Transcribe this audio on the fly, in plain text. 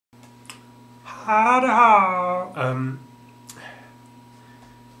Heart to heart.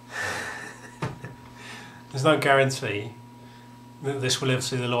 There's no guarantee that this will ever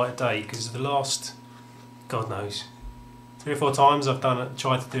see the light of day, because the last, God knows, 3 or 4 times I've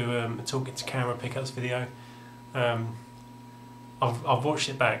tried to do a talking to camera pickups video. I've watched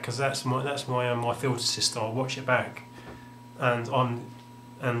it back because that's my filter system. I'll watch it back, and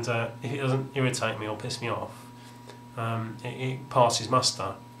if it doesn't irritate me or piss me off, it passes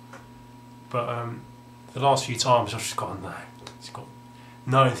muster. But the last few times I've just gone, no, it's got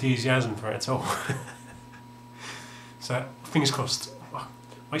no enthusiasm for it at all. So fingers crossed.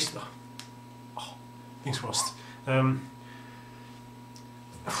 Fingers crossed.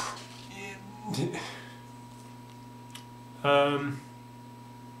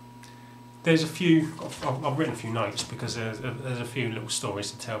 There's a few. I've written a few notes because there's a few little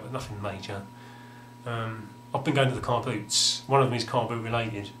stories to tell, but nothing major. I've been going to the Carboots. One of them is Carboot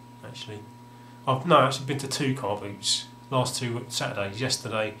related, actually. I've actually been to 2 Carboots. Last 2 Saturdays.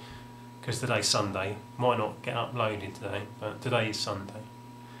 Yesterday, because today's Sunday, might not get uploaded today, but today is Sunday.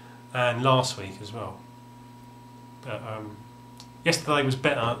 And last week as well. But yesterday was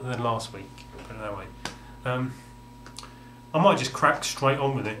better than last week, put it that way. I might just crack straight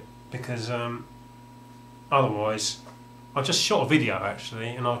on with it, because otherwise, I just shot a video actually,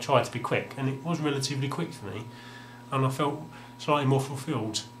 and I tried to be quick, and it was relatively quick for me, and I felt slightly more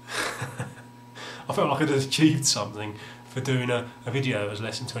fulfilled. I felt like I'd achieved something for doing a video that was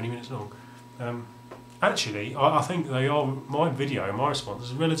less than 20 minutes long. Actually, I think my video, my response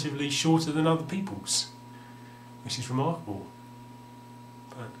is relatively shorter than other people's, which is remarkable.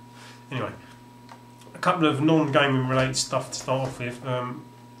 But anyway, a couple of non-gaming related stuff to start off with. I'm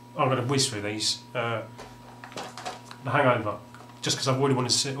going to whiz through these. The Hangover, just because I've always wanted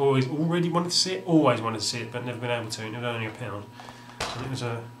to see it, but never been able to. It was only £1, and it was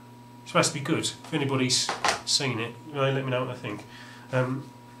supposed to be good. If anybody's seen it, let me know what they think.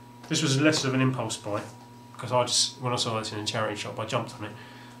 This was less of an impulse buy, because when I saw this in a charity shop, I jumped on it.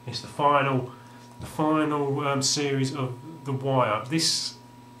 It's the final series of The Wire. The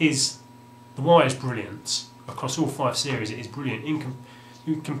Wire is brilliant across all 5 series. It is brilliant.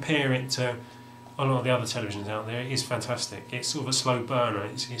 You compare it to a lot of the other televisions out there. It is fantastic. It's sort of a slow burner.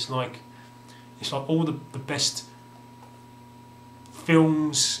 It's like all the best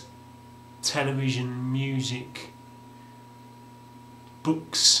films, television, music,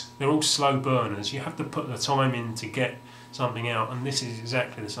 books. They're all slow burners. You have to put the time in to get something out, and this is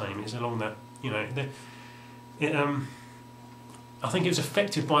exactly the same. It's along that, I think it was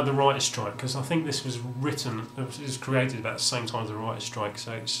affected by the writer's strike, because I think this was created about the same time as the writer's strike,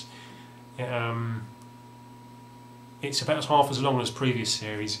 so it's about half as long as previous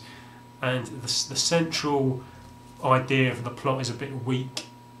series, and the central idea of the plot is a bit weak,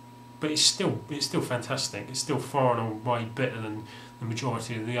 but it's still fantastic. It's still far and away better than the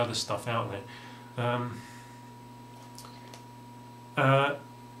majority of the other stuff out there.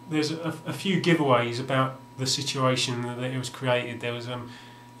 There's a few giveaways about the situation that it was created. There was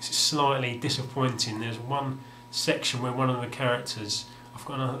it's slightly disappointing. There's one section where one of the characters, I've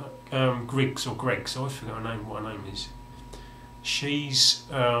got Griggs, I always forget what her name is. She's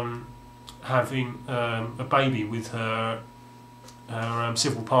having a baby with her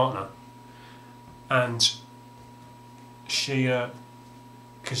civil partner, and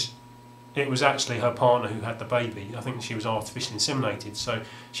because it was actually her partner who had the baby. I think she was artificially inseminated. So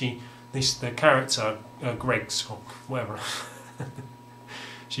the character Griggs or whatever,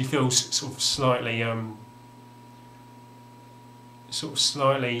 she feels sort of slightly. She's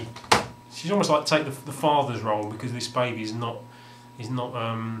almost like take the father's role, because this baby is not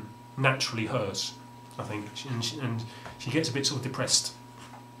naturally hers, I think, and she gets a bit sort of depressed.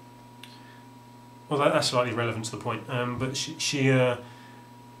 Well, that's slightly relevant to the point. But she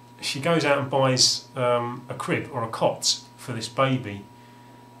goes out and buys a crib or a cot for this baby,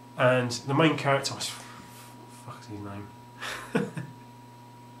 and the main character, fuck is his name?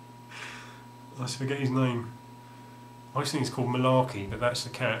 I forget his name. I always think it's called Malarkey, but that's the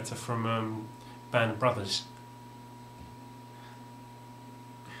character from Band of Brothers.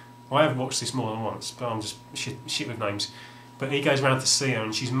 I have watched this more than once, but I'm just shit with names. But he goes around to see her,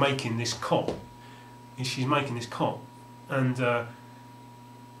 and she's making this cot. And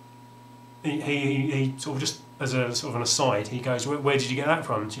he sort of, just as a sort of an aside, he goes, "Where did you get that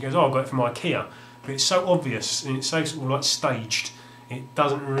from?" And she goes, "Oh, I got it from IKEA." But it's so obvious, and it's so sort of like staged. It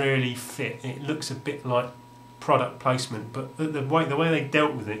doesn't really fit. It looks a bit like product placement, but the way they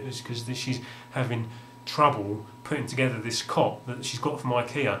dealt with it is because she's having trouble putting together this cot that she's got from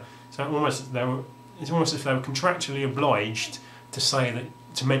IKEA. So it's almost as if they were contractually obliged to say that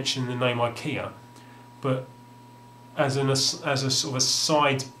to mention the name IKEA, but as a sort of a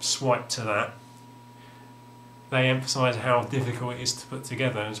side swipe to that, they emphasise how difficult it is to put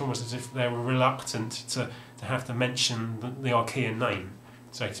together. It's almost as if they were reluctant to have to mention the IKEA name,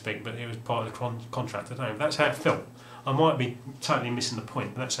 so to speak, but it was part of the contract. I don't know. That's how it felt. I might be totally missing the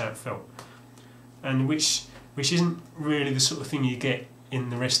point, but that's how it felt. And which isn't really the sort of thing you get in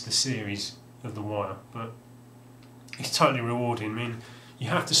the rest of the series of The Wire, but it's totally rewarding. I mean, you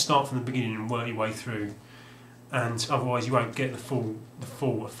have to start from the beginning and work your way through, and otherwise you won't get the full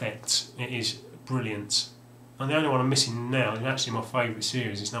effect. It is brilliant. And the only one I'm missing now is actually my favourite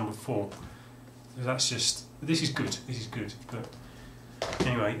series. It's number 4. So that's just, this is good. This is good. But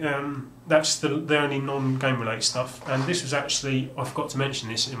anyway, that's the only non-game related stuff. And this was actually, I forgot to mention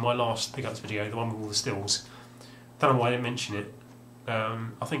this in my last pickups video, the one with all the stills. Don't know why I didn't mention it.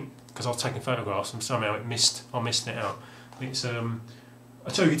 I think because I was taking photographs and somehow I missed it out. It's a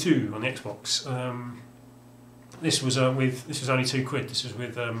 2v2 on the Xbox. This was only £2. This was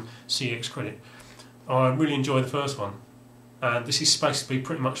with CX credit. I really enjoyed the first one, and this is supposed to be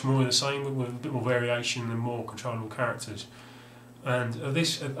pretty much more of the same, with a bit more variation and more controllable characters. And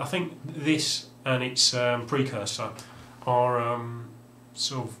I think this and its precursor are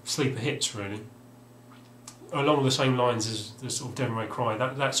sort of sleeper hits, really, along the same lines as the sort of Devil May Cry,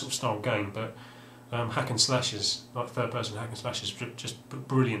 that sort of style game, but hack and slashes, like third-person hack and slashes, just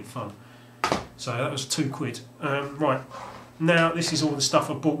brilliant fun. So that was £2. Right. Now this is all the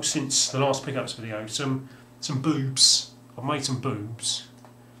stuff I've bought since the last pickups video. Some boobs. I've made some boobs.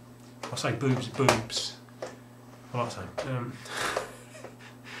 I say boobs. I like saying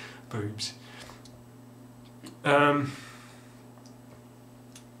boobs. A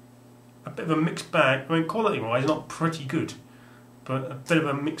bit of a mixed bag. I mean, quality-wise, not pretty good, but a bit of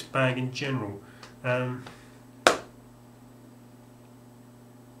a mixed bag in general.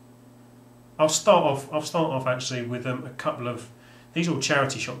 I'll start off actually with a couple of, these are all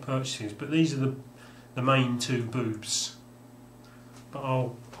charity shop purchases, but these are the main 2 boobs.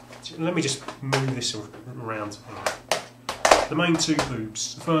 But let me just move this around. The main 2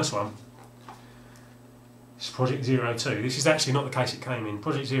 boobs. The first one is Project 02. This is actually not the case it came in.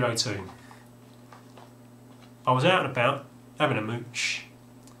 Project 02. I was out and about having a mooch.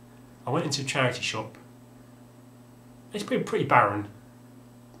 I went into a charity shop. It's been pretty barren.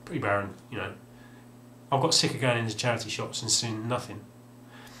 Pretty barren, you know. I've got sick of going into charity shops and seeing nothing.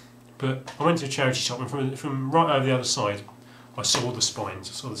 But I went to a charity shop, and from right over the other side, I saw the spines.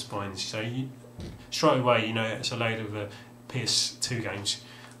 So straight away, you know, it's a load of PS2 games.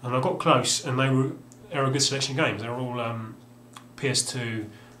 And I got close, and they were a good selection of games. They were all PS2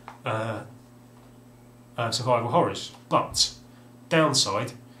 survival horrors. But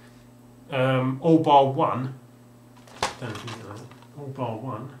downside, all bar one. Don't know if you get that. All bar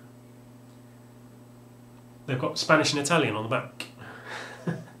one. They've got Spanish and Italian on the back.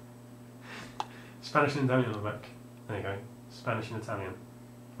 Spanish and Italian on the back. There you go. Spanish and Italian.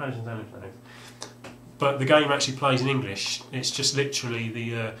 Spanish and Italian. But the game actually plays in English. It's just literally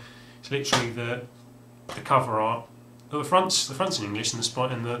the cover art. The front's in English and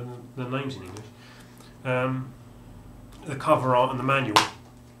the name's in English. The cover art and the manual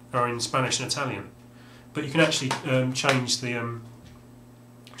are in Spanish and Italian. But you can actually change the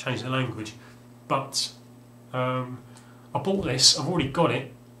language. But I bought this. I've already got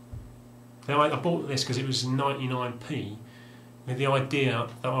it. I bought this because it was 99p, with the idea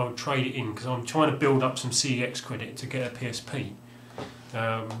that I would trade it in because I'm trying to build up some CX credit to get a PSP.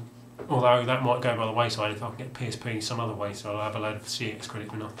 Although that might go by the wayside if I can get PSP some other way, so I'll have a load of CX credit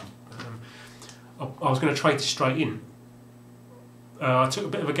for nothing. I was going to trade this straight in. I took a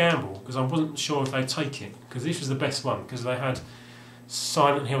bit of a gamble because I wasn't sure if they'd take it, because this was the best one, because they had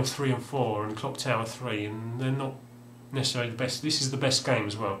Silent Hill 3 and 4 and Clock Tower 3, and they're not necessarily the best. This is the best game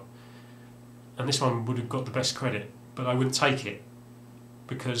as well, and this one would have got the best credit, but I wouldn't take it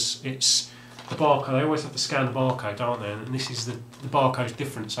because it's the barcode. They always have to scan the barcode, aren't they? And this is the barcode's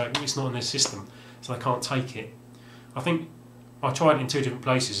different, so it's not in their system, so they can't take it. I think I tried it in 2 different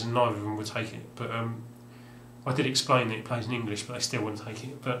places and neither of them would take it, but I did explain that it plays in English, but they still wouldn't take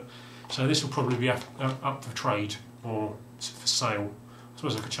it. But so this will probably be up for trade or for sale. I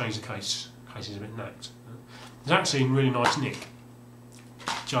suppose I could change the case. The case is a bit knacked. It's actually in really nice nick.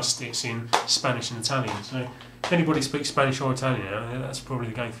 Just it's in Spanish and Italian. So if anybody speaks Spanish or Italian now, that's probably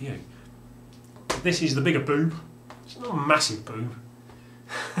the game for you. This is the bigger boob. It's not a massive boob.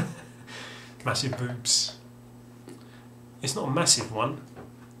 Massive boobs. It's not a massive one.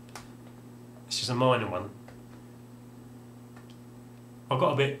 It's just a minor one. I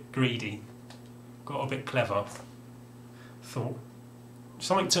got a bit greedy, got a bit clever, thought,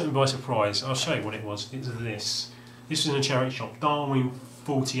 something took me by surprise. I'll show you what it was. It's this. This was in a charity shop, Darwin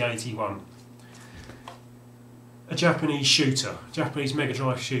 4081. A Japanese shooter, Japanese Mega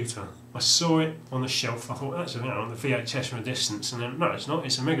Drive shooter. I saw it on the shelf. I thought that's on the VHS from a distance, and then no, it's not.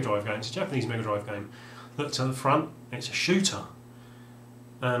 It's a Mega Drive game. It's a Japanese Mega Drive game. Looked at the front. It's a shooter,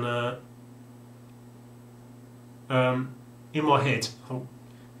 and in my head, I thought,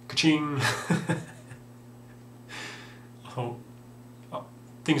 ka-ching. I thought,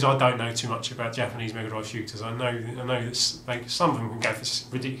 things I don't know too much about Japanese Mega Drive shooters. I know that some of them can go for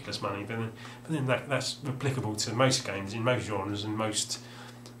ridiculous money, but then that's applicable to most games in most genres and most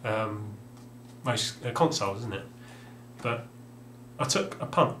consoles, isn't it? But I took a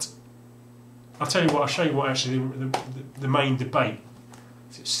punt. I'll tell you what. I'll show you what actually the main debate.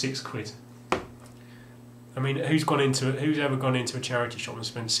 It's £6. I mean, who's ever gone into a charity shop and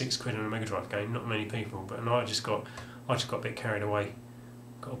spent £6 on a Mega Drive game? Not many people. But I just got a bit carried away.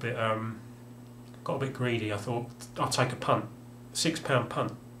 Got a bit greedy. I thought I'll take a punt, £6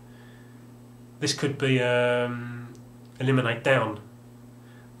 punt. This could be Eliminate Down.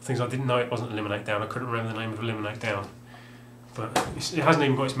 Things I didn't know it wasn't Eliminate Down. I couldn't remember the name of Eliminate Down, but it hasn't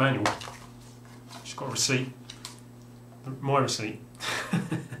even got its manual. It's got a receipt, my receipt.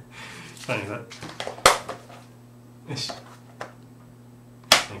 Saying that. This. There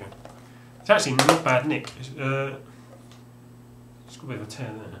you go. It's actually not bad nick. It's got a bit of a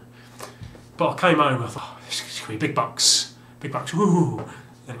tear there. But I came home and I thought, oh, this could be big bucks, woo!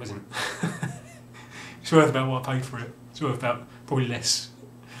 And it wasn't. It's worth about what I paid for it. It's worth about probably less.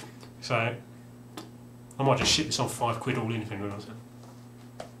 So I might just ship this on £5 all in if anyone wants it.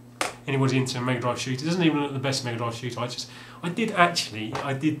 Anybody's into a Mega Drive shooter, it doesn't even look the best Mega Drive shooter. I did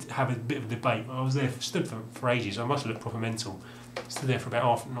have a bit of a debate. I was there, stood for ages. I must have looked proper mental. Stood there for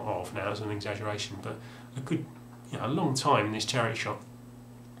about not half an hour, it's an exaggeration, but a long time in this charity shop,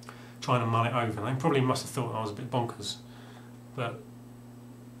 trying to mull it over. They probably must have thought I was a bit bonkers, but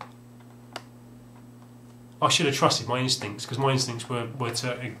I should have trusted my instincts, because my instincts were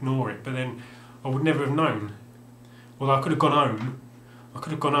to ignore it. But then I would never have known. Although I could have gone home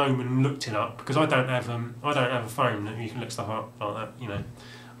and looked it up, because I don't have a phone that you can look stuff up like that. You know,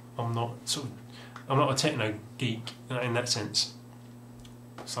 I'm not a techno geek in that sense.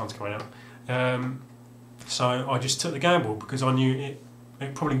 Sun's coming out. So I just took the gamble, because I knew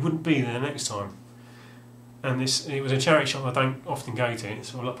it probably wouldn't be there next time. And it was a charity shop I don't often go to.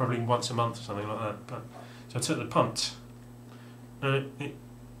 It's probably once a month or something like that. But so I took the punt. And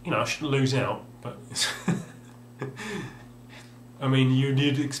I shouldn't lose out, but I mean,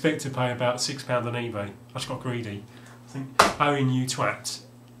 you'd expect to pay about £6 on eBay. I just got greedy. I think, Owen, you twat,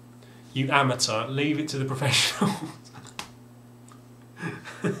 you amateur, leave it to the professionals.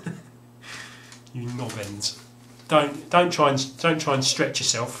 You knobbins. Don't try and stretch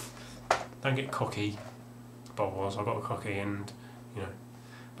yourself. Don't get cocky. But I got cocky, and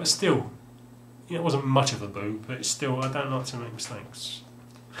but still, it wasn't much of a boo. But still, I don't like to make mistakes.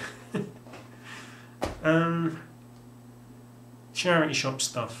 Charity shop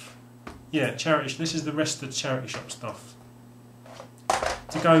stuff. Yeah, charity. This is the rest of the charity shop stuff.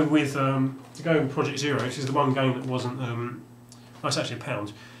 To go with Project Zero. This is the one game that wasn't. It's actually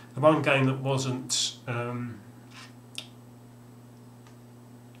 £1. The one game that wasn't in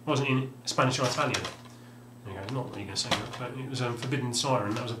Spanish or Italian. There you go. Not really going to say that, but it was Forbidden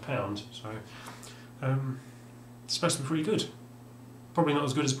Siren. That was £1. So it's supposed to be pretty good. Probably not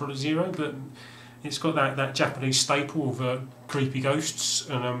as good as Project Zero, but it's got that Japanese staple of creepy ghosts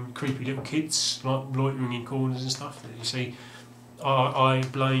and creepy little kids like loitering in corners and stuff. You see, I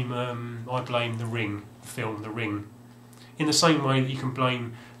blame the Ring film, The Ring, in the same way that you can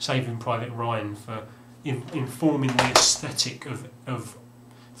blame Saving Private Ryan for informing the aesthetic of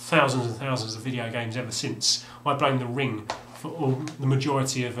thousands and thousands of video games ever since. I blame The Ring for the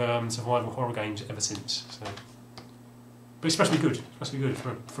majority of survival horror games ever since. So. But it's supposed to be good. It's supposed to be good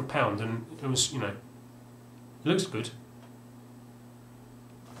for £1, and it was, it looks good.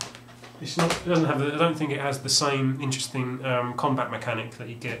 It's not. It doesn't have. I don't think it has the same interesting combat mechanic that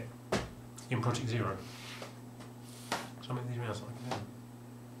you get in Project Zero. So I make these rounds like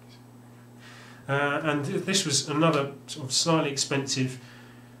that. And this was another sort of slightly expensive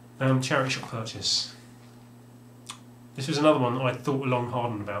charity shop purchase. This was another one that I thought long and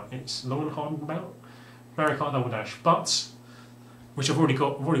hard about. It's long and hard about. Mario Kart Double Dash, but which I've already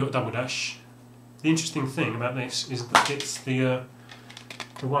got Double Dash. The interesting thing about this is that it's the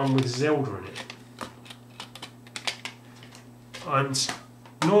one with Zelda in it. And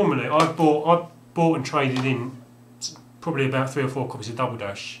normally I bought and traded in probably about 3 or 4 copies of Double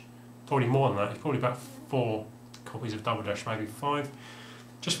Dash. Probably more than that. It's probably about 4 copies of Double Dash, maybe 5.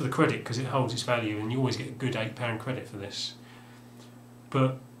 just for the credit, because it holds its value, and you always get a good £8 credit for this.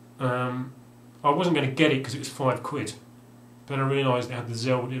 But I wasn't going to get it because it was £5. Then I realised it had the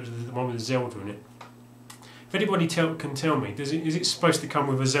Zelda. It was the one with the Zelda in it. If anybody can tell me, is it supposed to come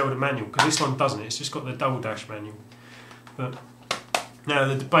with a Zelda manual? Because this one doesn't. It's just got the Double Dash manual. But now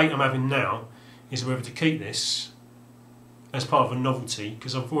the debate I'm having now is whether to keep this as part of a novelty,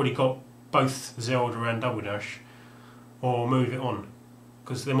 because I've already got both Zelda and Double Dash, or move it on,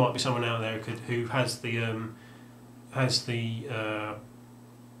 because there might be someone out there who has the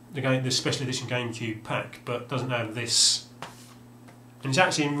special edition GameCube pack, but doesn't have this. And it's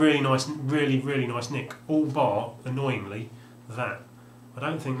actually in really nice nick, all bar, annoyingly, that. I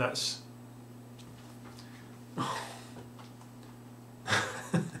don't think that's...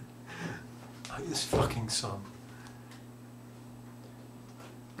 this fucking sun.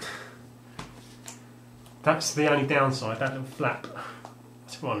 That's the only downside, that little flap.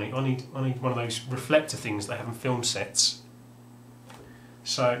 That's what I need. I need one of those reflector things they have in film sets.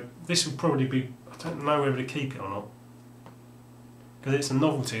 So this will probably be... I don't know whether to keep it or not, because it's a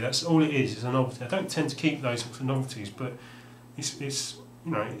novelty. That's all it is. It's a novelty. I don't tend to keep those sorts of novelties, but it's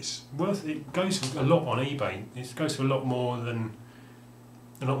you know, it's worth. It goes for a lot on eBay. It goes for a lot more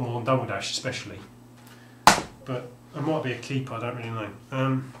on Double Dash, especially. But it might be a keeper. I don't really know.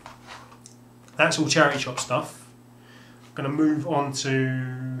 That's all charity shop stuff. I'm going to move on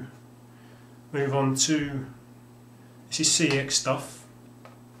to this is CX stuff.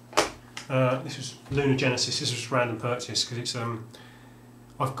 This was Lunar Genesis. This was random purchase because it's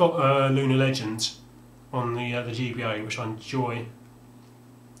I've got Lunar Legend on the GBA, which I enjoy.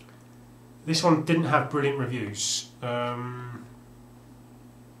 This one didn't have brilliant reviews.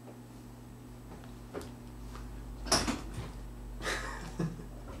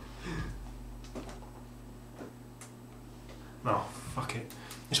 Oh, fuck it.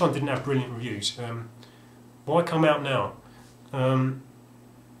 This one didn't have brilliant reviews. Why come out now?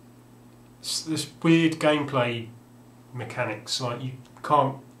 This weird gameplay mechanics, like you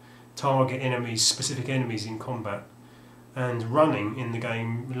can't target enemies, specific enemies in combat, and running in the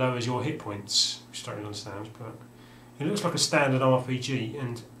game lowers your hit points, which I don't really understand, but it looks like a standard RPG.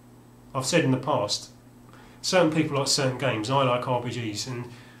 And I've said in the past, certain people like certain games, and I like RPGs, and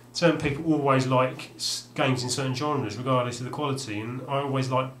certain people always like games in certain genres regardless of the quality, and I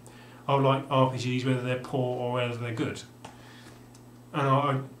like RPGs whether they're poor or whether they're good,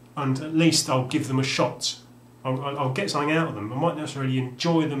 and at least I'll give them a shot. I'll get something out of them. I might not necessarily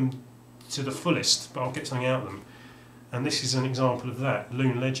enjoy them to the fullest, but I'll get something out of them. And this is an example of that.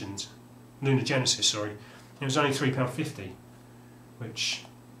 Lunar Genesis, sorry. It was only £3.50, which,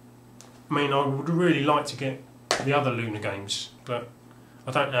 I mean, I would really like to get the other Lunar games, but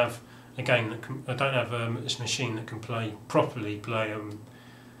I don't have a game that can, I don't have this machine that can properly play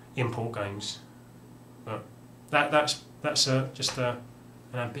import games. But that's just an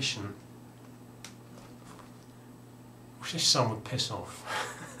ambition. I wish this sun would piss off.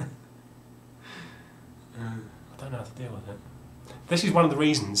 I don't know how to deal with it. This is one of the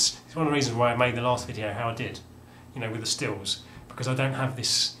reasons. It's one of the reasons why I made the last video how I did, you know, with the stills, because I don't have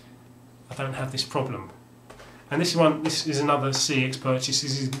this. I don't have this problem. And this one, this is another CX purchase.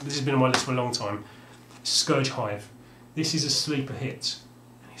 This has been on my list for a long time. Scourge Hive. This is a sleeper hit.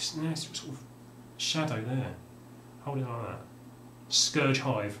 It's sort of shadow there. Hold it like that. Scourge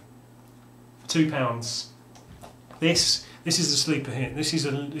Hive. For £2. This is a sleeper hit. This is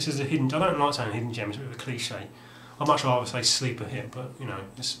a hidden. I don't like saying hidden gem. It's a bit of a cliche. I'd much rather say sleeper hit, but you know,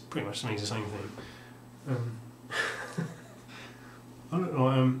 it's pretty much means the same thing. I look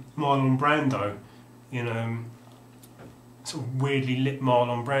like Marlon Brando in sort of weirdly lit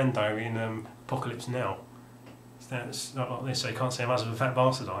Marlon Brando in Apocalypse Now. That's not like this, so you can't say I'm as of a fat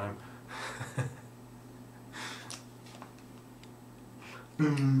bastard I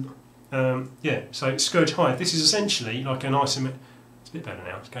am. Yeah, so Scourge Hive. This is essentially like an isometric. It's a bit better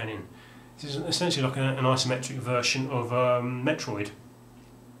now. It's going in. This is essentially like an isometric version of Metroid.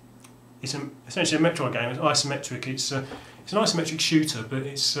 It's essentially a Metroid game. It's isometric. It's an isometric shooter, but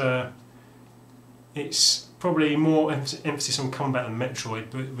it's probably more emphasis on combat than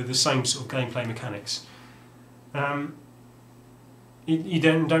Metroid, but with the same sort of gameplay mechanics. You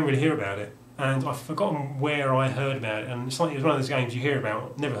don't really hear about it, and I've forgotten where I heard about it. And it's like it's one of those games you hear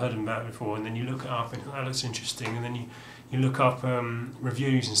about, never heard about it before, and then you look it up and that looks interesting, and then you look up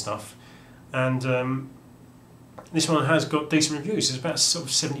reviews and stuff. And this one has got decent reviews. It's about sort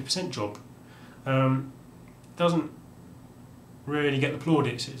of 70% job. Doesn't really get the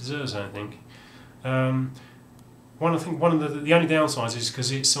plaudits it deserves, I don't think. I think one of the only downsides is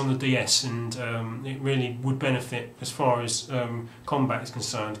because it's on the DS, and it really would benefit as far as combat is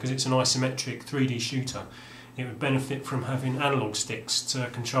concerned, because it's an isometric 3D shooter. It would benefit from having analog sticks to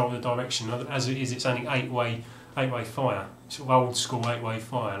control the direction. As it is, it's only eight-way fire. Sort of old school 8-way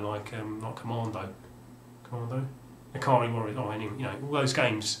fire, like Commando, Ikari Warriors. Oh, anyway, you know, all those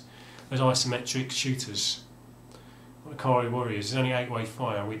games, those isometric shooters. Ikari Warriors is only 8-way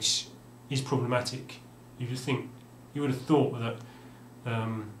fire, which is problematic. You would have thought that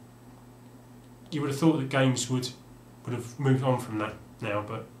games would have moved on from that now,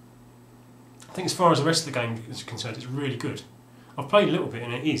 but I think as far as the rest of the game is concerned, it's really good. I've played a little bit,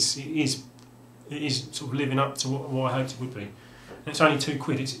 and it is sort of living up to what I hoped it would be. And it's only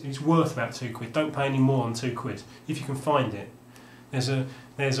 £2. It's worth about £2. Don't pay any more than £2 if you can find it. There's a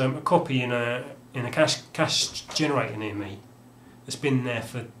copy in a cash generator near me that's been there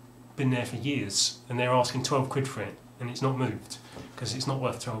for years, and they're asking £12 for it, and it's not moved because it's not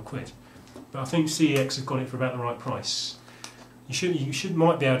worth £12. But I think CEX has got it for about the right price. You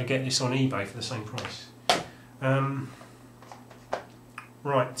might be able to get this on eBay for the same price.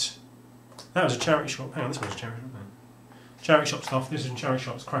 Right, that was a charity shop. Hang on, this one's a charity shop. Charity shop stuff. This is in charity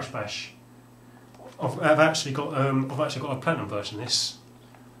shops. Crash Bash. I've actually got a platinum version of this.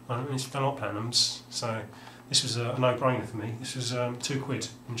 They're not platinums, so this was a no-brainer for me. This was £2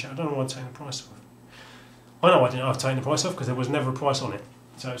 in chat. I don't know why I'd taken the price off. I know I didn't have to take the price off because there was never a price on it,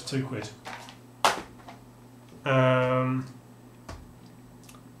 so it's £2.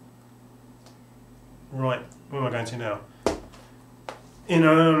 Right, where am I going to now? In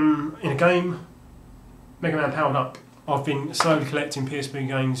a game, Mega Man Powered Up. I've been slowly collecting PSP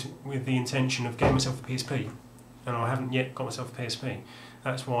games with the intention of getting myself a PSP, and I haven't yet got myself a PSP.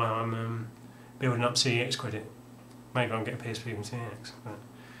 That's why I'm building up CEX credit. Maybe I'll get a PSP from CEX,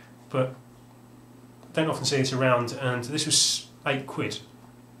 but I don't often see this around, and this was £8.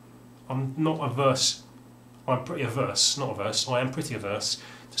 I'm not averse. I'm pretty averse, not averse. I am pretty averse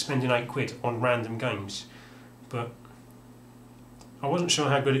to spending £8 on random games, but I wasn't sure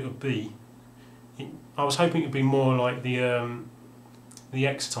how good it would be. I was hoping it would be more like the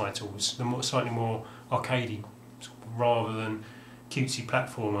X titles, the slightly more arcadey, rather than cutesy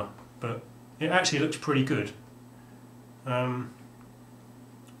platformer. But it actually looks pretty good.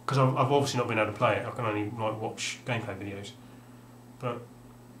 Because I've obviously not been able to play it. I can only watch gameplay videos. But it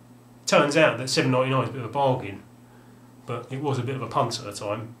turns out that $7.99 is a bit of a bargain. But it was a bit of a punt at the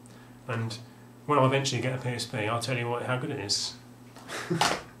time. And when I eventually get a PSP, I'll tell you how good it is.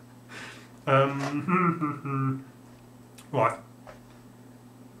 Right.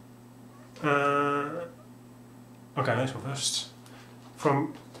 Okay, next one first.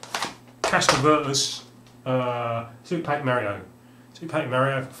 From Cash Converters, Super Paper Mario. Super Paper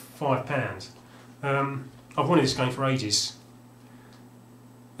Mario for £5. I've wanted this game for ages.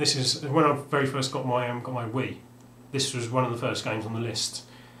 This is when I very first got my Wii. This was one of the first games on the list,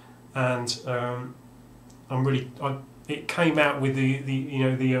 and it came out with the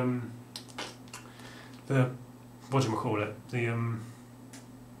what do you call it? The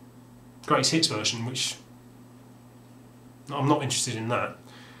Greatest Hits version, which I'm not interested in that.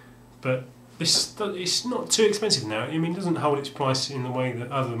 But it's not too expensive now. I mean, it doesn't hold its price in the way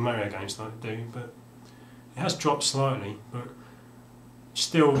that other Mario games do, but it has dropped slightly. But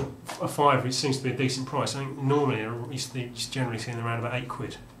still, a £5 it seems to be a decent price. I think normally it's generally seen around about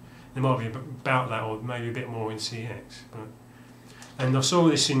 £8. There might be about that, or maybe a bit more in CX. And I saw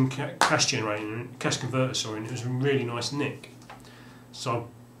this in Cash Converter, and it was a really nice nick. So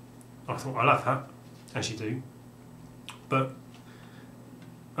I thought, I love that, as you do. But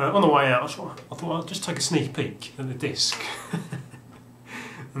on the way out, I thought I'll just take a sneak peek at the disc.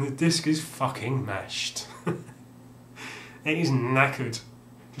 And the disc is fucking mashed. It is knackered.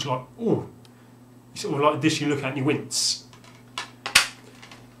 It's like, oh, it's sort of like a disc you look at and you wince.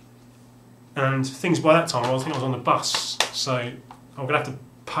 And things by that time, I think I was on the bus, so I'm going to have to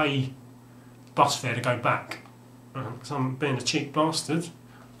pay bus fare to go back. Because I'm being a cheap bastard,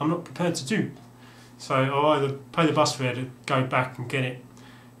 I'm not prepared to do. So I'll either pay the bus fare to go back and get it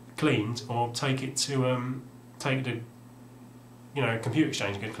cleaned, or take it to a computer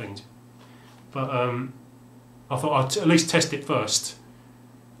exchange and get it cleaned. But I thought I'd at least test it first.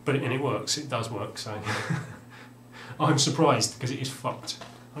 And it works. It does work. So I'm surprised because it is fucked.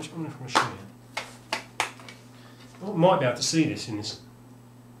 I just wonder if I can show you. I might be able to see this in this.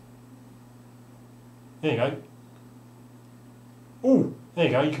 There you go. Oh, there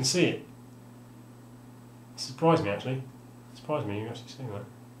you go. You can see it. It surprised me actually. It surprised me you actually see that.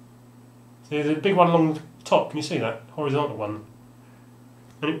 See, there's a big one along the top. Can you see that horizontal one?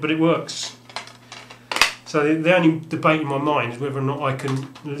 But it works. So the only debate in my mind is whether or not I can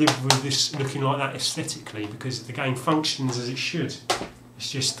live with this looking like that aesthetically, because the game functions as it should.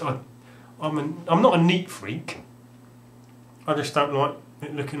 It's just I'm not a neat freak. I just don't like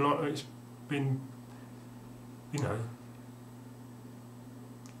it looking like it's been, you know,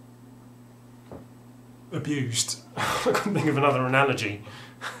 abused. I couldn't think of another analogy.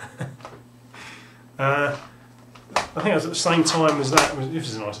 I think it was at the same time as that. This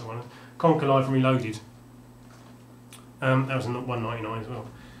is a nice one. Conquer Live and Reloaded. That was $1.99 as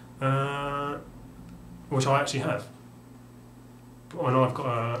well, which I actually have. And I've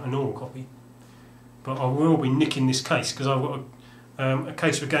got a normal copy. But I will be nicking this case because I've got a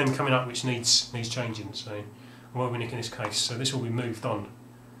case for a game coming up which needs changing. So I will be nicking this case. So this will be moved on.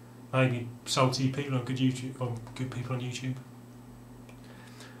 Maybe sold to people on good people on YouTube.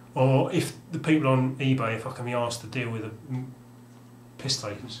 Or if the people on eBay, if I can be asked to deal with the piss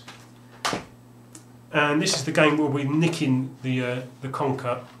takers. And this is the game we'll be nicking the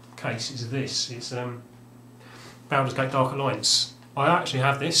Conquer case. Is this? It's Baldur's Gate Dark Alliance. I actually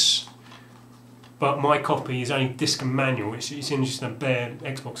have this, but my copy is only disc and manual. It's in just a bare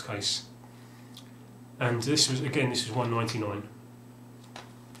Xbox case. And this was $1.99.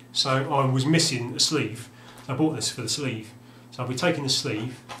 So I was missing a sleeve. I bought this for the sleeve. So I'll be taking the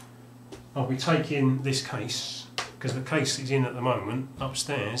sleeve. I'll be taking this case, because the case it's in at the moment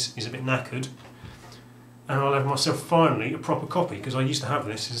upstairs is a bit knackered. And I'll have myself finally a proper copy, because I used to have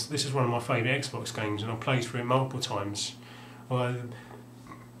this. This is one of my favourite Xbox games, and I've played through it multiple times. Every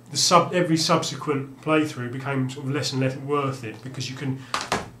subsequent playthrough became sort of less and less worth it, because you can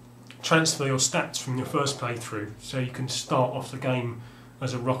transfer your stats from your first playthrough, so you can start off the game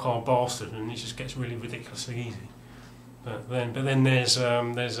as a rock hard bastard, and it just gets really ridiculously easy. But then there's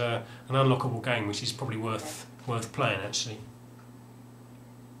an unlockable game which is probably worth playing actually.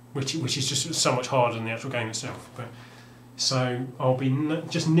 Which is just so much harder than the actual game itself. But so I'll be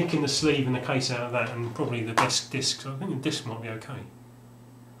just nicking the sleeve and the case out of that, and probably the disc. So I think the disc might be okay,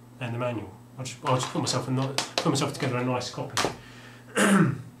 and the manual. I'll just put myself together a nice copy.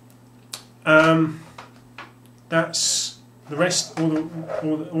 That's the rest.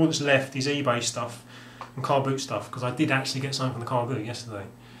 All that's left is eBay stuff and Carboot stuff, because I did actually get something from the Carboot yesterday.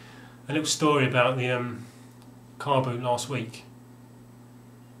 A little story about the Carboot last week.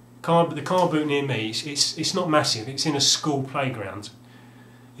 The Carboot near me, it's not massive. It's in a school playground.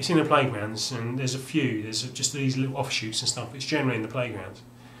 It's in the playgrounds, and there's just these little offshoots and stuff. It's generally in the playground,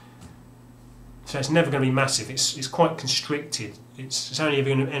 so it's never going to be massive. It's quite constricted. It's only ever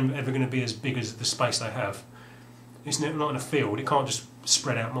going to be as big as the space they have. It's not in a field. It can't just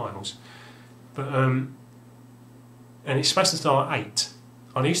spread out miles. But and it's supposed to start at 8.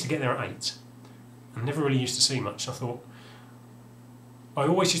 I used to get there at 8. I never really used to see much. I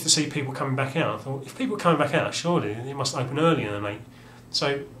always used to see people coming back out. I thought, if people are coming back out, surely it must open earlier than 8.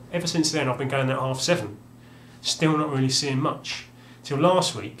 So ever since then I've been going there at 7:30. Still not really seeing much. Till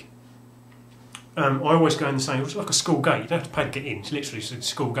last week, I always go in the same, it's like a school gate, you don't have to pay to get in, it's literally the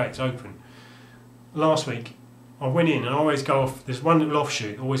school gate's open. Last week I went in and I always go off, there's one little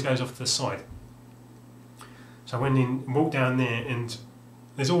offshoot, always goes off to the side. So I went in and walked down there, and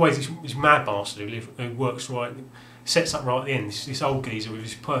there's always this mad bastard who works right, sets up right at the end, this old geezer with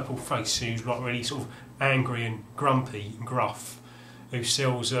his purple face who's like really sort of angry and grumpy and gruff, who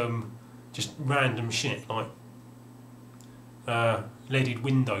sells just random shit like leaded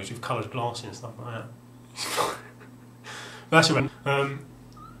windows with coloured glass and stuff like that. That's around.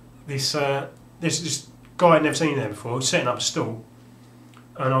 This guy I'd never seen there before was setting up a stall,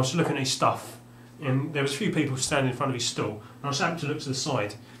 and I was looking at his stuff, and there was a few people standing in front of his stall, and I was happened to look to the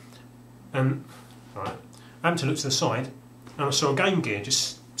side, and I saw a Game Gear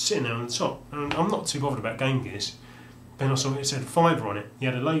just sitting there on the top, and I'm not too bothered about Game Gears. Then I saw it said Fiver on it, he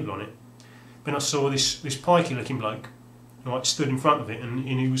had a label on it. Then I saw this pikey looking bloke, like stood in front of it, and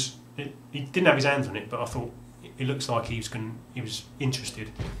he didn't have his hands on it, but I thought it looks like he was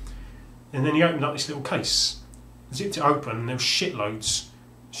interested. And then he opened up this little case, zipped it open, and there was shitloads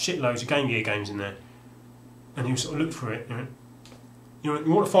of Game Gear games in there. And he sort of looked through it, and he went,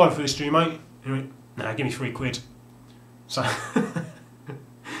 "You want a $5 for this, do you, mate?" And he went, "Nah, give me £3." So,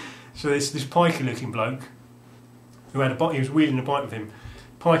 so this pikey looking bloke who had a bike, he was wheeling a bike with him.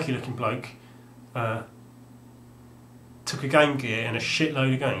 Pikey looking bloke took a Game Gear and a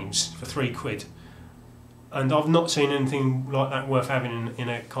shitload of games for £3. And I've not seen anything like that worth having in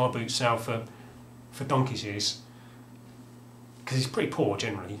a car boot sale for donkey's years, because he's pretty poor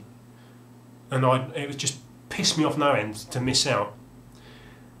generally, and it was just pissed me off no end to miss out.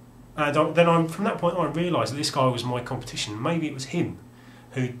 And then from that point on I realised that this guy was my competition. Maybe it was him,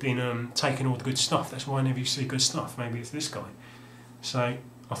 who'd been taking all the good stuff. That's why whenever you see good stuff, maybe it's this guy. So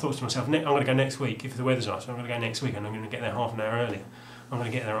I thought to myself, I'm going to go next week if the weather's nice. I'm going to go next week, and I'm going to get there half an hour earlier. I'm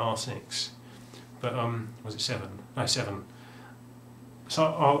going to get there at R6. But was it 7? No, 7. So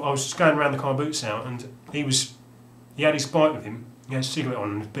I was just going around the Carboots out, and he had his bike with him. He had a cigarette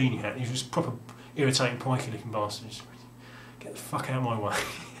on and a beanie hat. He was just proper irritating, pikey looking bastard. Get the fuck out of my way.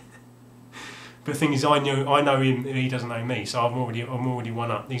 But the thing is, I know him, he doesn't know me, so I'm already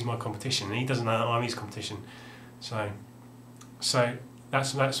one up. He's my competition, and he doesn't know that I'm his competition. So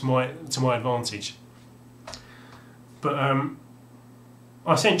that's to my advantage. But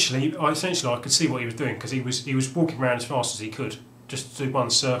essentially, I could see what he was doing, because he was walking around as fast as he could, just to do one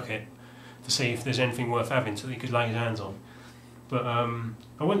circuit to see if there's anything worth having, so that he could lay his hands on. But I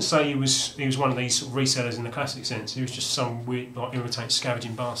wouldn't say he was one of these sort of resellers in the classic sense. He was just some weird, like, irritating,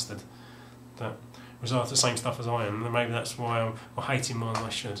 scavenging bastard that was after the same stuff as I am. And maybe that's why I hate him more than I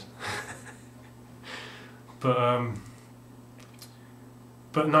should. But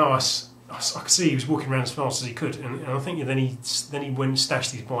no, I could see he was walking around as fast as he could, and I think then he went and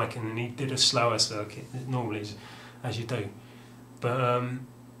stashed his bike, and then he did a slower circuit normally, as you do. But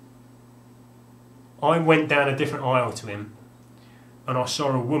I went down a different aisle to him, and I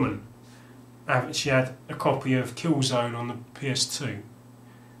saw a woman. She had a copy of Killzone on the PS2.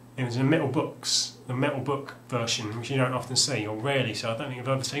 It was in the metal book version, which you don't often see, or rarely, so I don't think I've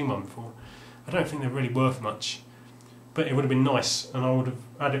ever seen one before. I don't think they're really worth much, but it would have been nice, and I would have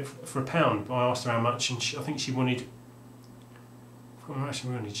had it for £1. But I asked her how much, and I think she wanted. I forgot how much she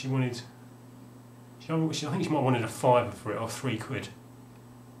wanted. I think she might have wanted a £5 for it, or £3.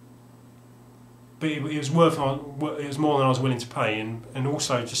 But it was worth. It was more than I was willing to pay, and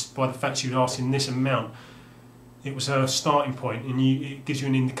also just by the fact she was asking this amount, it was her starting point, and it gives you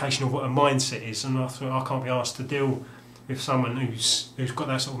an indication of what her mindset is. And I thought, I can't be asked to deal with someone who's got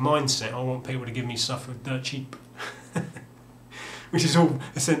that sort of mindset. I want people to give me stuff for dirt cheap, which is all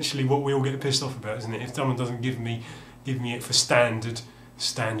essentially what we all get pissed off about, isn't it? If someone doesn't give me it for standard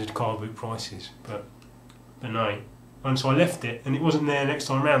Carboot prices, but no. And so I left it, and it wasn't there next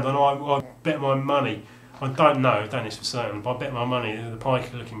time round. And I bet my money. I don't know this for certain, but I bet my money that the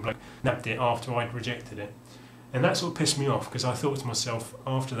pikey looking bloke nabbed it after I'd rejected it. And that sort of pissed me off, because I thought to myself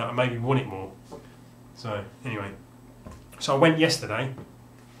after that I maybe want it more. So anyway, so I went yesterday.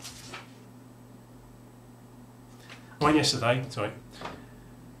 Sorry.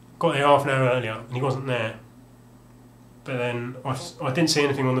 Got there half an hour earlier, and he wasn't there. But then I didn't see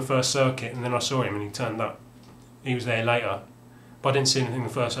anything on the first circuit, and then I saw him, and he turned up. He was there later, but I didn't see anything on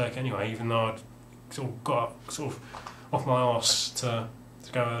the first circuit anyway, even though I'd sort of got off my arse to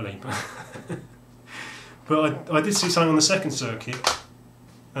go early. But I did see something on the second circuit,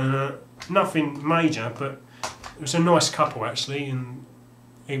 nothing major, but it was a nice couple actually, and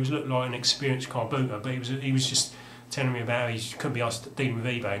he looked like an experienced carbooter, but he was just telling me about how he couldn't be asked dealing with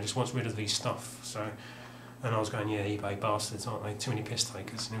eBay and just wants rid of these stuff. So, and I was going, yeah, eBay bastards, aren't they? Too many piss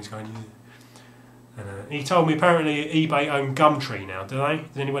takers. And he was going, yeah. And he told me apparently eBay own Gumtree now, do they?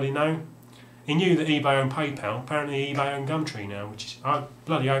 Does anybody know? He knew that eBay owned PayPal. Apparently eBay own Gumtree now, which is, I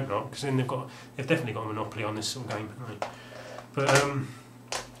bloody hope not, because then they've definitely got a monopoly on this sort of game, haven't they? But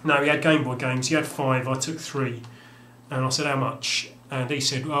no, he had Game Boy games. He had 5. I took 3, and I said how much, and he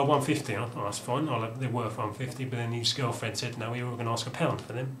said, well, 150. I thought that's fine. They're worth 150. But then his girlfriend said, no, we were going to ask £1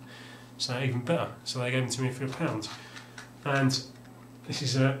 for them, so even better. So they gave them to me for £1. And this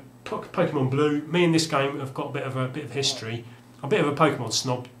is a Pokemon Blue. Me and this game have got a bit of history. I'm a bit of a Pokemon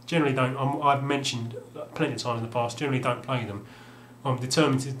snob. Generally don't. I've mentioned plenty of times in the past. Generally don't play them. I'm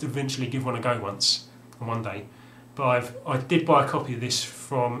determined to eventually give one a go one day. But I did buy a copy of this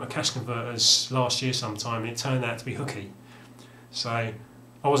from a cash converters last year sometime, and it turned out to be hooky. So I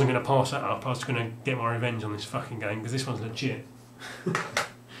wasn't going to pass that up. I was going to get my revenge on this fucking game, because this one's legit.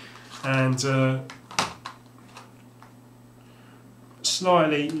 And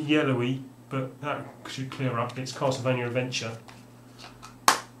slightly yellowy, but that should clear up. It's Castlevania Adventure,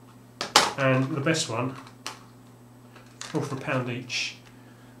 and the best one, all for £1 each.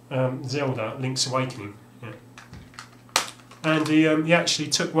 Zelda: Link's Awakening. Yeah. And he actually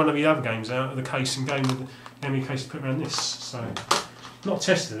took one of the other games out of the case and gave me the case to put around this. So not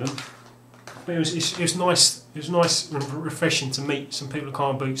tested them, but it was nice. It was nice and refreshing to meet some people at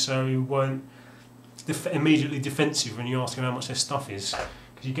Carboots who weren't immediately defensive when you ask them how much their stuff is,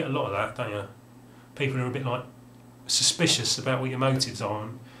 because you get a lot of that, don't you? People are a bit like suspicious about what your motives are,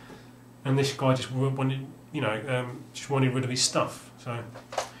 and this guy just wanted, just wanted rid of his stuff. So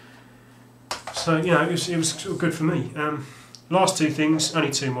it was sort of good for me. Last 2 things, only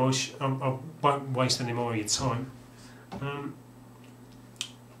 2 more. I won't waste any more of your time.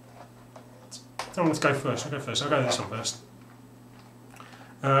 I want to go first. I'll go first. I'll go with this one first.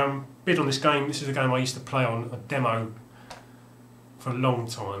 Bid on this game. This is a game I used to play on a demo for a long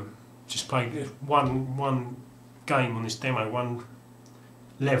time. Just played one game on this demo, one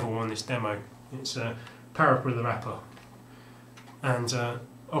level on this demo. It's Parappa the Rapper, and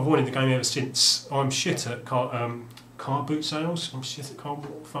I've wanted the game ever since. I'm shit at Carboot sales. I'm shit at Carboot.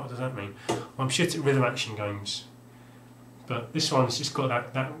 What the fuck does that mean? I'm shit at rhythm action games. But this one's just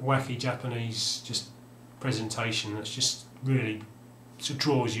got that wacky Japanese just presentation that's just really sort of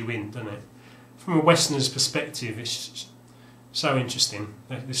draws you in, doesn't it? From a Westerner's perspective, it's so interesting,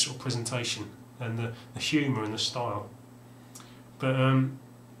 this sort of presentation and the humour and the style. But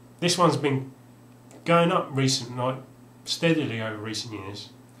this one's been going up steadily over recent years.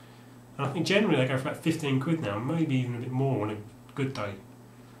 And I think generally they go for about 15 quid now, maybe even a bit more on a good day.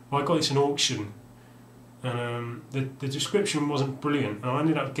 Well, I got this in auction, and the description wasn't brilliant, and I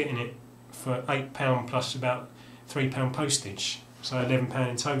ended up getting it for £8 plus about £3 postage, so £11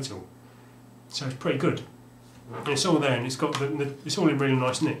 in total. So it's pretty good. And it's all there, and it's got it's all in really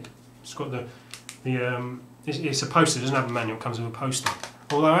nice nick. It's got it's a poster. It doesn't have a manual. It comes with a poster.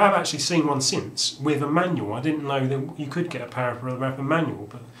 Although I have actually seen one since with a manual. I didn't know that you could get a Parappa the Rapper manual,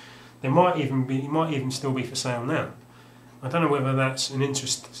 but there might even still be for sale now. I don't know whether that's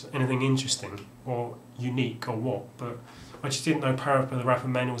anything interesting or unique or what, but I just didn't know Parappa the Rapper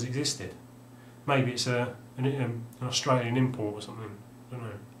manuals existed. Maybe it's an Australian import or something. I don't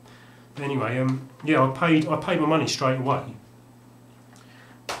know. But anyway, yeah, I paid my money straight away,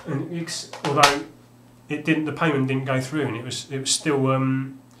 and although the payment didn't go through, and it was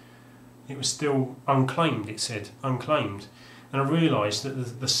still unclaimed. It said unclaimed, and I realised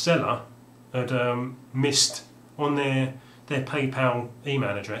that the seller had missed on their PayPal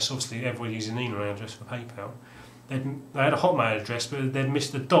email address. Obviously, everybody uses an email address for PayPal. They had a Hotmail address, but they'd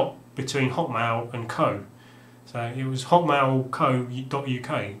missed the dot between Hotmail and co. So it was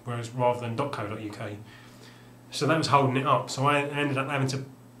hotmailco.uk, whereas rather than .co.uk. So that was holding it up. So I ended up having to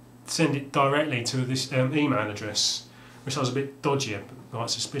send it directly to this email address, which I was a bit dodgy, like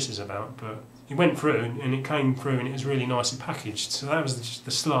suspicious about. But it went through, and it came through, and it was really nicely packaged. So that was just it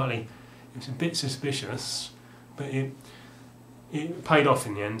was a bit suspicious, but it paid off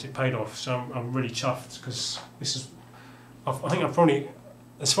in the end. It paid off. So I'm really chuffed, because I think I've probably,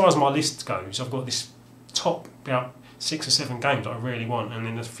 as far as my list goes, I've got this top about 6 or 7 games that I really want, and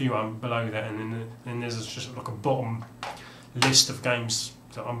then there's a few below that, and then there's just like a bottom list of games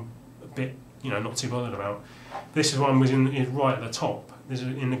that I'm a bit, not too bothered about. This one was right at the top. This is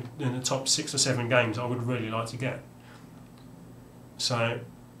in the top 6 or 7 games I would really like to get. So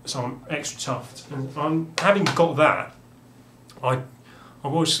I'm extra chuffed. And having got that, I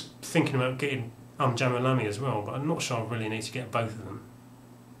was thinking about getting Jamalami as well, but I'm not sure I really need to get both of them.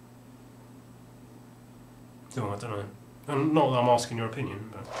 No, I don't know. And not that I'm asking your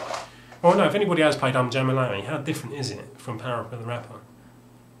opinion, but well, no. If anybody has played Jamalami, how different is it from Parappa the Rapper?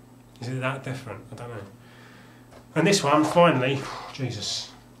 Is it that different? I don't know. And this one, finally,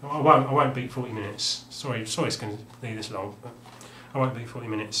 Jesus, I won't beat 40 minutes. Sorry, it's going to be this long, but I won't beat 40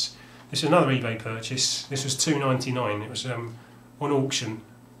 minutes. This is another eBay purchase. This was $2.99. It was on auction.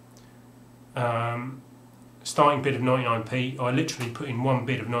 Starting bid of 99p. I literally put in one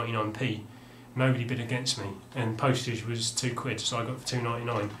bid of 99p. Nobody bid against me, and postage was £2, so I got it for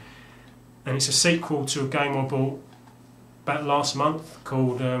 $2.99. And it's a sequel to a game I bought about last month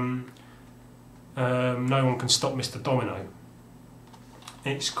called No One Can Stop Mr. Domino.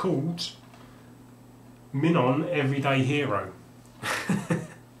 It's called Minon Everyday Hero.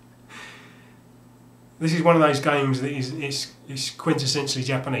 This is one of those games that is quintessentially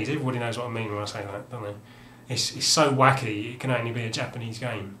Japanese. Everybody knows what I mean when I say that, don't they? It's so wacky, it can only be a Japanese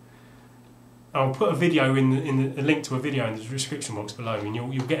game. I'll put a video a link to a video in the description box below, and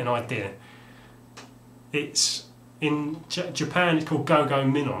you'll get an idea. It's in Japan. It's called Go-Go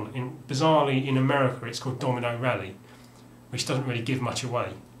Minon. Bizarrely, in America, it's called Domino Rally, which doesn't really give much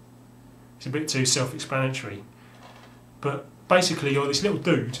away. It's a bit too self-explanatory. But basically, you're this little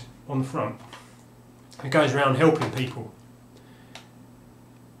dude on the front who goes around helping people.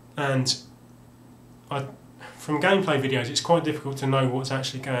 And from gameplay videos, it's quite difficult to know what's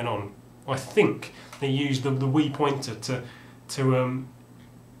actually going on. I think they use the Wii pointer to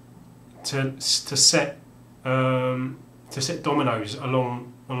set dominoes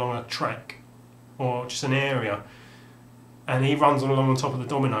along a track or just an area, and he runs along on top of the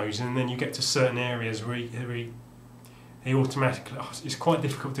dominoes, and then you get to certain areas where he automatically. It's quite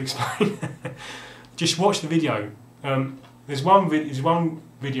difficult to explain. Just watch the video. There's one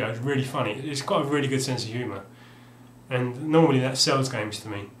video. It's really funny. It's got a really good sense of humour, and normally that sells games to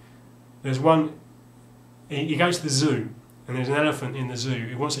me. There's one. He goes to the zoo, and there's an elephant in the zoo.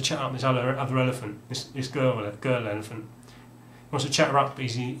 He wants to chat up this other elephant, this girl elephant. He wants to chat her up, but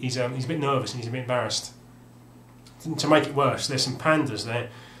he's a bit nervous and he's a bit embarrassed. To make it worse, there's some pandas there,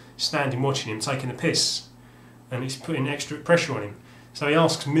 standing watching him, taking a piss, and it's putting extra pressure on him. So he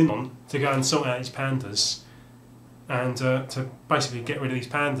asks Minon to go and sort out his pandas, and to basically get rid of these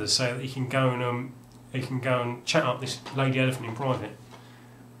pandas, so that he can go and chat up this lady elephant in private.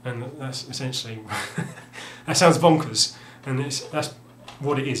 And that's essentially that sounds bonkers, and that's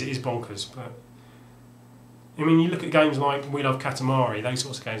what it is. It is bonkers, but I mean, you look at games like We Love Katamari, those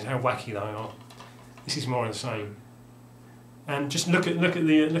sorts of games, how wacky they are. This is more of the same. And just look at the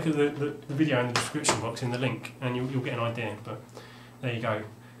video in the description box in the link, and you'll get an idea. But there you go.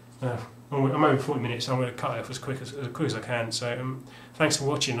 I'm over 40 minutes, so I'm going to cut it off as quick as I can. So thanks for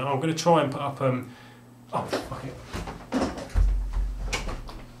watching. I'm going to try and put up oh fuck it.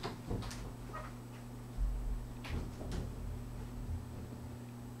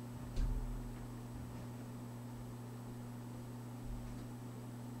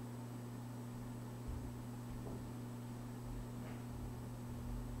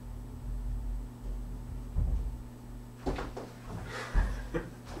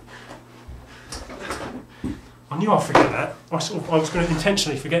 I knew I'd forget that. I was going to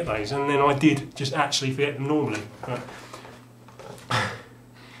intentionally forget those, and then I did just actually forget them normally. But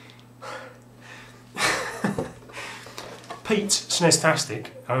Pete SNEStastic.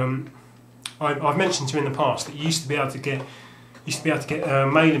 I've mentioned to you in the past that you used to be able to get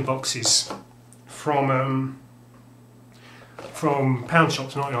mailing boxes from pound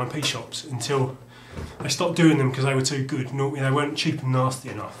shops, 99p shops, until they stopped doing them because they were too good. They weren't cheap and nasty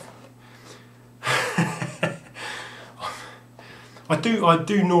enough. I do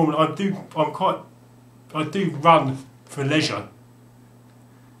run for leisure.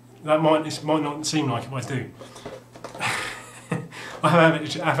 This might not seem like it, but I do. I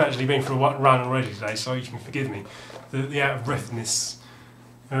have actually been for a run already today, so you can forgive me the out of breathness.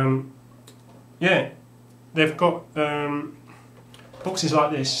 Yeah, they've got boxes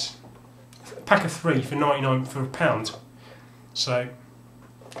like this, a pack of 3 for 99 for £1. So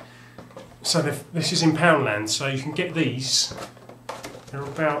this is in Poundland, so you can get these.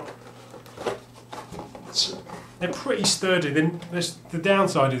 They're pretty sturdy. The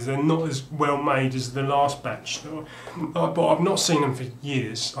downside is they're not as well made as the last batch, but I've not seen them for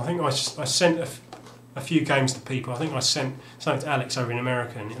years. I think I sent a few games to people. I think I sent something to Alex over in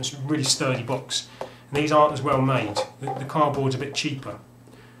America, and it was a really sturdy box. And these aren't as well made. The cardboard's a bit cheaper,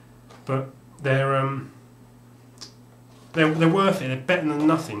 but they're worth it. They're better than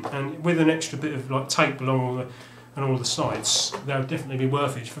nothing, and with an extra bit of like tape along all the sides, they'll definitely be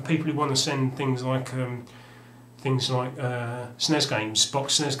worth it for people who want to send things like SNES games,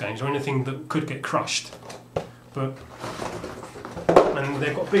 box SNES games, or anything that could get crushed. And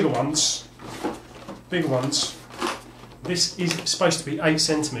they've got bigger ones. This is supposed to be 8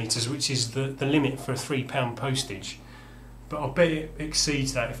 centimetres, which is the limit for a £3 postage. But I bet it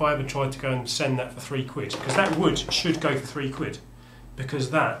exceeds that if I ever tried to go and send that for £3, because that should go for £3, because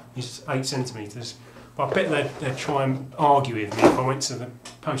that is 8 centimetres. But I bet they'd try and argue with me if I went to the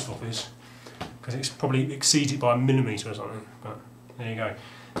post office, because it's probably exceeded by a millimetre or something. But there you go.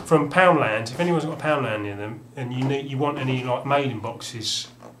 From Poundland, if anyone's got a Poundland near them and you want any like mailing boxes,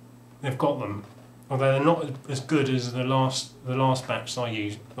 they've got them. Although they're not as good as the last batch I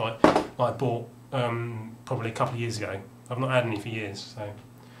used, like I bought probably a couple of years ago. I've not had any for years, so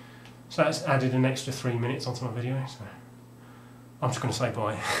that's added an extra 3 minutes onto my video. So I'm just going to say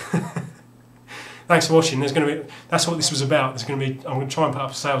bye. Thanks for watching. That's what this was about. I'm going to try and put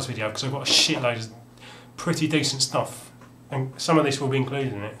up a sales video because I've got a shitload of pretty decent stuff, and some of this will be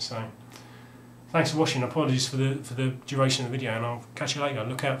included in it. So thanks for watching. Apologies for the duration of the video, and I'll catch you later.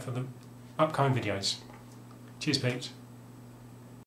 Look out for the upcoming videos. Cheers, peeps.